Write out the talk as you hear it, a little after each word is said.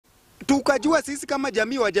tukajua sisi kama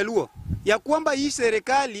jamii wa Jaluo ya kwamba hii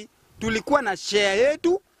serikali tulikuwa na share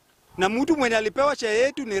yetu na mtu mwenye alipewa share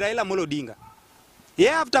yetu ni Raila Amolo Odinga.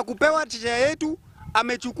 Yeye after kupewa share yetu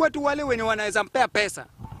amechukua tu wale wenye wanaweza mpea pesa.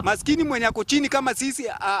 Maskini mwenye ako chini kama sisi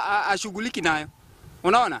ashughuliki nayo.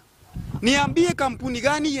 Unaona? Niambie kampuni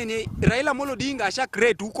gani yenye Raila Amolo Odinga asha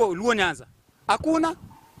create huko Luo Nyanza? Hakuna.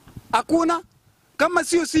 Hakuna. Kama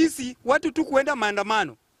sio sisi watu tu kuenda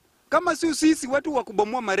maandamano. Kama sio sisi watu wa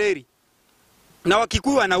kubomoa mareri na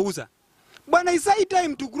Wakikuyu wanauza. Bwana, it's high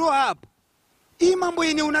time to grow up. Hii mambo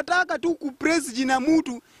yenye unataka tu kupress jina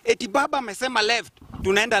mtu eti baba amesema left,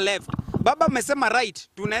 tunaenda left. Baba amesema right,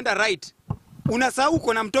 tunaenda right. Unasahau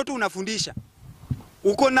uko na mtoto unafundisha.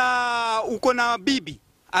 Uko na bibi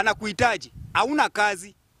anakuhitaji. Hauna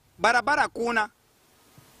kazi. Barabara kuna.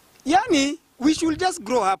 Yani we should just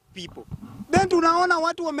grow up people. Then tunaona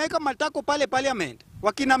watu wameweka matako pale parliament.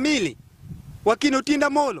 Wakina Mili, wakina Tinda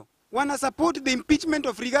Molo wana support the impeachment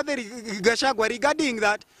of Rigathi Gachagua regarding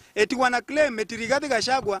that eti wana claim eti Rigathi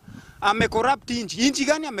Gachagua amecorrupt inchi. Inchi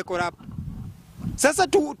gani amecorrupt? Sasa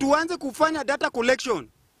tuanze kufanya data collection.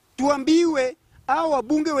 Tuambiwe hao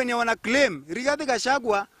wabunge wenye wana claim Rigathi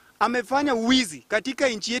Gachagua amefanya uwizi katika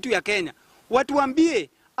inchi yetu ya Kenya. Watuambie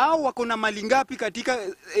hao wako na mali ngapi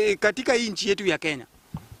katika hii inchi yetu ya Kenya.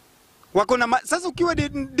 Sasa ukiwa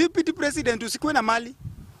deputy president usikuwe na mali.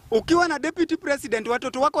 Ukiwa na deputy president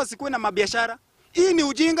watoto wako wasikuwe na mabiashara. Hii ni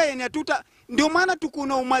ujinga yenye ndio maana tuko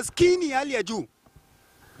na umaskini hali ya juu.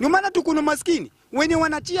 Ndio maana tuko na umaskini. Wenye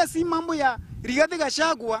wanachia si mambo ya Rigathi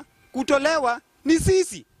Gachagua kutolewa ni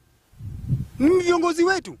sisi. Ni viongozi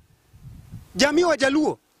wetu. Jamii wa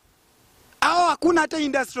Jaluo. Hao hakuna hata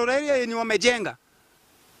industrial area yenye wamejenga.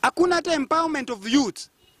 Hakuna hata empowerment of youth.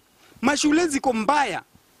 Mashule ziko mbaya.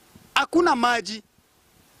 Hakuna maji.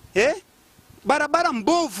 Barabara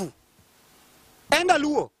mbovu. Enda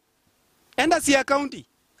Luo. Enda Siaya County.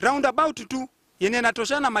 Roundabout tu. Yenye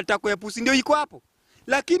natoshana matako ya pusi ndio iko hapo.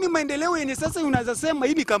 Lakini maendeleo yenye sasa unaweza sema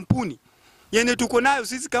hii ni kampuni. Yenye tuko nayo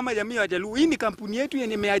sisi kama jamii ya Jaluo. Hii ni kampuni yetu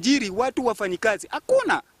yenye imeajiri watu wafanyikazi.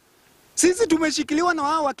 Hakuna. Sisi tumeshikiliwa na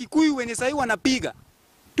hao Wakikuyu wenye sasa wanapiga.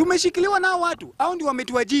 Tumeshikiliwa na hao watu. Hao ndio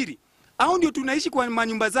wametuajiri. Hao ndio tunaishi kwa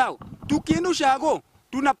manyumba zao. Tukienda Ushago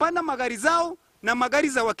tunapanda magari zao na magari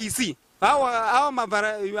za Wakisii.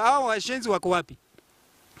 Hao washenzi wako wapi?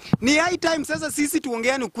 Ni high time sasa sisi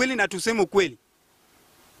tuongeane ukweli na tuseme ukweli.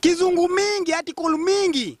 Kizungu mingi, article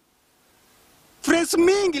mingi, phrase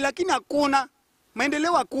mingi, lakini hakuna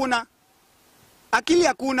maendeleo, hakuna akili,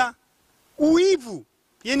 hakuna uivu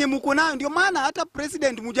yenye mko nayo. Ndio maana hata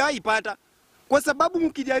president mjawai pata, kwa sababu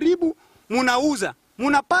mkijaribu munauza,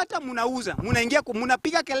 munapata, munauza, munaingia,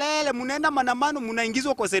 munapiga kelele, munaenda maandamano,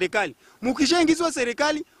 munaingizwa kwa serikali. Mkishaingizwa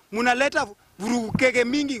serikali munaleta vurukege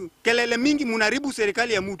mingi, kelele mingi, munaribu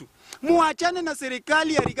serikali ya mtu. Muachane na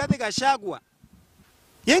serikali ya Rigathi Gachagua.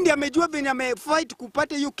 Yeye ndiye amejua venye amefight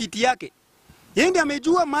kupata hiyo kiti yake. Yeye ndiye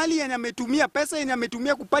amejua mali yenye ametumia, pesa yenye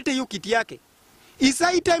ametumia kupata hiyo kiti yake. It's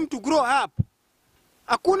high time to grow up.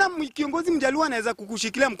 Hakuna kiongozi Mjaluo anaweza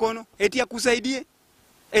kukushikilia mkono eti akusaidie,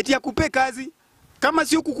 eti akupe kazi kama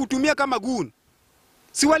sio kukutumia kama goon.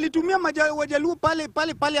 Si walitumia Wajaluo pale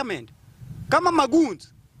parliament kama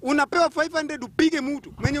magoons. Unapewa 500 upige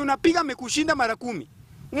mtu, mwenye unapiga amekushinda mara 10.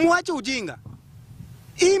 Muache ujinga.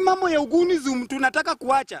 Hii mambo ya ugunizu tunataka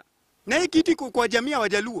kuacha. Na hii kiti kwa jamii ya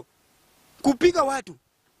Wajaluo. Kupiga watu,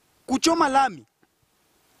 kuchoma lami,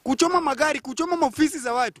 kuchoma magari, kuchoma maofisi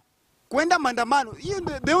za watu, kwenda maandamano. Hiyo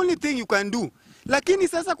the only thing you can do. Lakini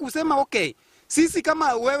sasa kusema okay, sisi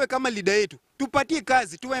kama wewe kama leader yetu, tupatie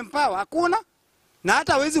kazi, tu empower, hakuna. Na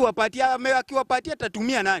hata hawezi wapatia, akiwapatia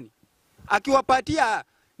atatumia nani? Akiwapatia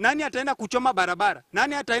nani ataenda kuchoma barabara?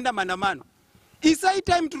 Nani ataenda maandamano? It's high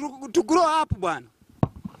time to grow up bwana.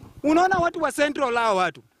 Unaona watu wa Central hao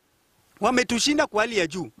watu wametushinda kwa hali ya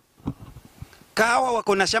juu. Kahawa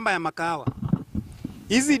wako na shamba ya makahawa.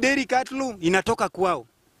 Hizi dairy cattle inatoka kwao.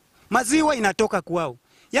 Maziwa inatoka kwao.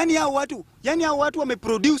 Yani hao watu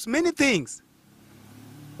wameproduce many things.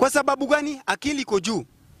 Kwa sababu gani? Akili iko juu.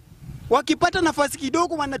 Wakipata nafasi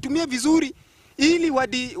kidogo wanatumia vizuri ili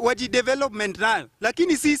waji development nayo.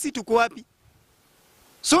 Lakini sisi tuko wapi?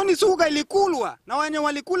 Soni suga ilikulwa na wenye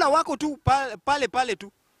walikula wako tu pale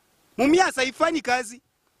tu. Mumias haifanyi kazi.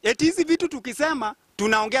 Eti hizi vitu tukisema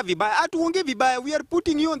tunaongea vibaya. Hatuongee vibaya, we are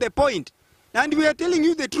putting you on the point and we are telling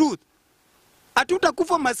you the truth.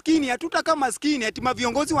 Hatutakufa maskini, hatutakaa maskini eti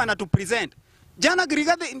maviongozi wanatupresent.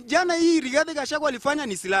 Jana hii Rigathi Gachagua alifanya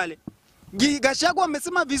nisilale. Gachagua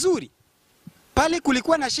amesema vizuri. Pale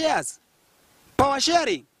kulikuwa na shares, power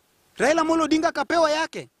sharing. Raila Amolo Odinga kapewa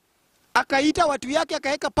yake. Akaita watu yake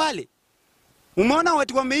akaweka pale. Umeona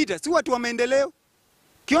watu wameita, si watu wa maendeleo.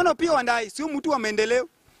 Kiona pia Wandai, sio mtu wa maendeleo.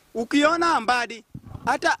 Ukiona Mbadi,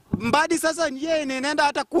 hata Mbadi sasa yeye nenda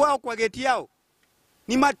hata kwao kwa geti yao.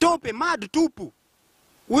 Ni matope, mad tupu.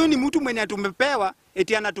 Huyu ni mtu mwenye tumepewa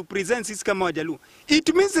eti anatupresent sisi kama Wajaluo.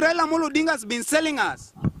 It means Raila Amolo Odinga has been selling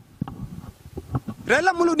us.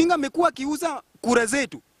 Raila Amolo Odinga amekuwa akiuza kura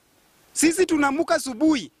zetu. Sisi tunamuka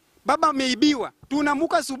asubuhi, baba ameibiwa.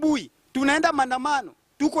 Tunamuka asubuhi, tunaenda maandamano.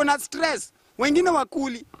 Tuko na stress. Wengine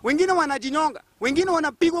wakuli, wengine wanajinyonga, wengine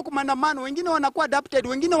wanapigwa kwa maandamano, wengine wanakuwa adapted,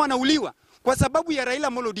 wengine wanauliwa kwa sababu ya Raila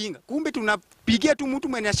Amolo Odinga. Kumbe tunapigia tu mtu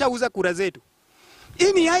mwenye ashauza kura zetu.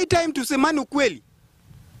 Hii ni high time tusemane ukweli.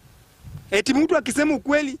 Eti mtu akisema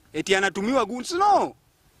ukweli, eti anatumiwa guns. No,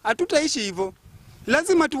 hatutaishi hivyo.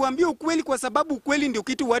 Lazima tuambie ukweli kwa sababu ukweli ndio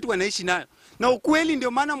kitu watu wanaishi nayo. Na ukweli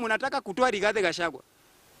ndio maana mnataka kutoa Rigathi Gachagua.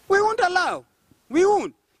 We won't allow. We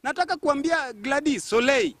won't. Nataka kuambia Gladys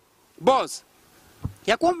Solei, boss,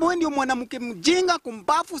 ya kwamba wewe ndio mwanamke mjinga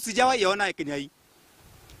kumbafu sijawahi ona Kenya hii.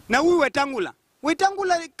 Na huyu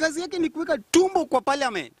Wetangula kazi yake ni kuweka tumbo kwa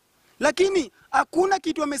parliament. Lakini hakuna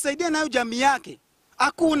kitu amesaidia nayo jamii yake.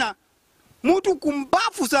 Hakuna. Mtu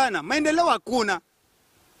kumbafu sana, maendeleo hakuna.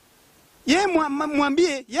 Yeye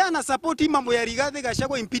mwambie yeye ana support mambo ya Rigathi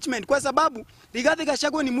Gachagua impeachment kwa sababu Rigathi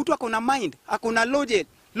Gachagua ni mtu akona mind, akona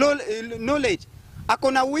knowledge,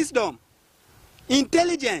 akona wisdom,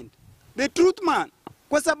 intelligent, the truth man,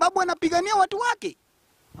 kwa sababu anapigania watu wake.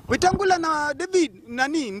 Wetangula na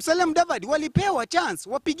Musalia Mudavadi walipewa chance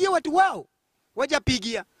wapigie watu wao,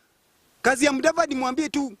 wajapigia. Kazi ya Mudavadi mwambie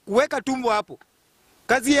tu kuweka tumbo hapo.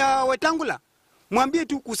 Kazi ya Wetangula mwambie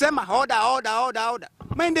tu kusema order.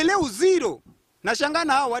 Maendeleo zero. Nashangaa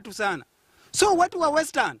na hao watu sana. So watu wa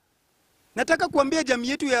Western, nataka kuambia jamii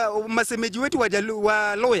yetu ya masemeji wetu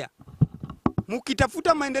wa lawyer.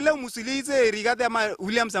 Mukitafuta maendeleo musilize Rigathi ama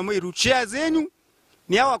William Samoei Ruto. Share zenyu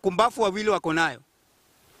ni hao wakumbafu wawili wako nayo.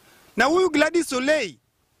 Na huyu Gladys Solei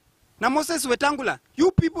na Moses Wetangula,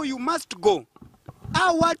 you people you must go.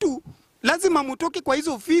 Hao watu lazima mutoke kwa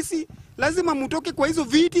hizo ofisi, lazima mutoke kwa hizo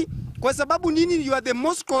viti kwa sababu nini? You are the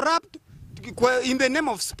most corrupt in the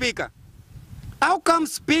name of speaker. How come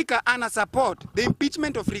speaker ana support the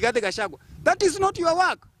impeachment of Rigathi Gachagua? That is not your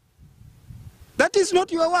work. That is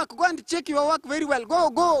not your work. Go and check your work very well.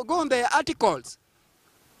 Go on the articles.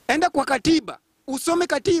 Enda kwa katiba. Usome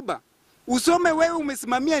katiba. Usome wewe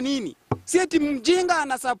umesimamia nini. Si eti mjinga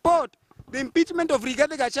ana support the impeachment of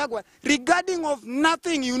Rigathi Gachagua regarding of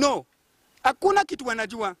nothing you know. Hakuna kitu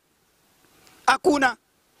wanajua. Hakuna.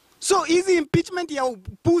 So hizi impeachment ya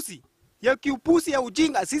upusi, ya kiupusi ya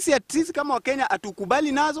ujinga, sisi kama Wakenya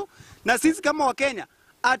hatukubali nazo, na sisi kama Wakenya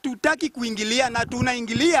hatutaki kuingilia, na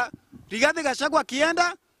tunaingilia. Rigathi Gachagua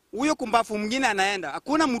akienda, huyo kumbafu mwingine anaenda.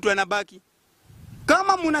 Hakuna mtu anabaki.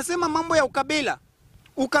 Kama mnasema mambo ya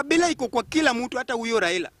ukabila iko kwa kila mtu, hata huyo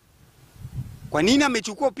Raila. Kwa nini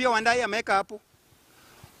amechukua pia Wandai ameweka hapo?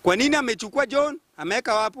 Kwa nini amechukua John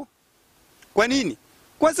ameweka hapo? Kwa nini?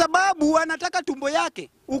 Kwa sababu anataka tumbo yake.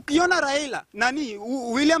 Ukiona Raila,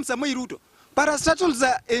 William Samoei Ruto, parastatals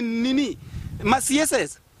za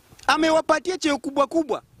CSS, amewapatia cheo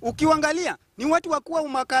kubwa. Ukiangalia ni watu wakuwa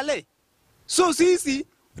umakale. So sisi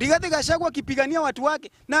Rigathi Gachagua akipigania watu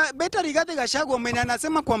wake, na beta Rigathi Gachagua mwenye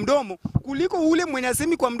anasema kwa mdomo kuliko ule mwenye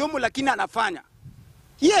asemi kwa mdomo lakini anafanya.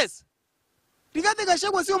 Yes. Rigathi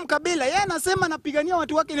Gachagua sio mkabila, yeye anasema anapigania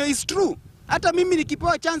watu wake, no, it's true. Hata mimi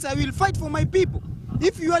nikipewa chance I will fight for my people.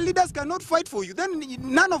 If your leaders cannot fight for you, then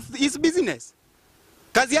none of his business.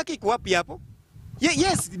 Kazi yake iko wapi hapo?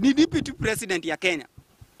 Yes, ni deputy president ya Kenya.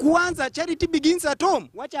 Kuanza charity begins at home.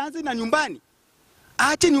 Wacha anze na nyumbani.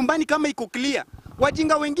 Aache nyumbani kama iko clear.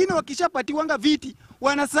 Wajinga wengine wakishapatiwanga viti,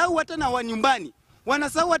 wanasahau hata na wa nyumbani.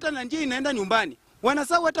 Wanasahau hata na njia inaenda nyumbani.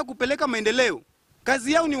 Wanasahau hata kupeleka maendeleo.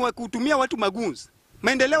 Kazi yao ni kutumia watu magunzi.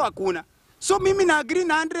 Maendeleo hakuna. So mimi na agree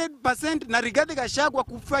na 100% na Rigathi Gachagua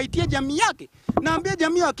kufaitia jamii yake. Naambia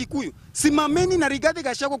jamii ya Kikuyu, simameni na Rigathi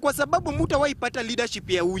Gachagua kwa sababu mtawahi pata leadership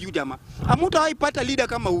ya huyu jamaa. Hamtawahi pata leader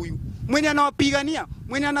kama huyu. Mwenye anawapigania,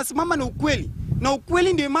 mwenye anasimama na ukweli. Na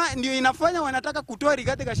ukweli ndio inafanya wanataka kutoa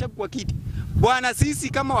Rigathi Gachagua kwa kiti. Bwana, sisi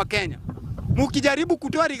kama Wakenya, mkijaribu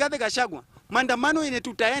kutoa Rigathi Gachagua, maandamano yenye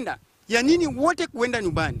tutaenda ya nini wote kuenda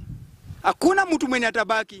nyumbani. Hakuna mtu mwenye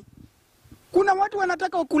atabaki. Kuna watu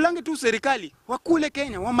wanataka wakulange tu serikali, wakule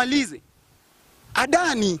Kenya, wamalize.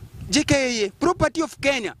 Adani, JKA, property of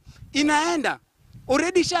Kenya, inaenda.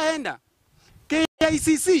 Already shaenda.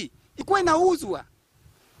 KICC, ikuwa inauzwa.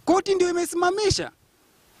 Koti ndio imesimamisha.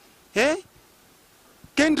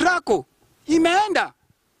 Kendrako, imeenda.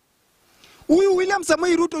 Huyu William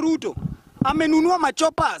Samoei Ruto, amenunua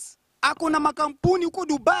machopas. Ako na makampuni huko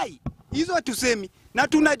Dubai. hizo hatusemi, na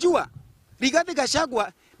tunajua Rigathi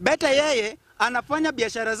Gachagua beta yeye anafanya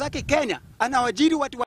biashara zake Kenya, anawajiri watu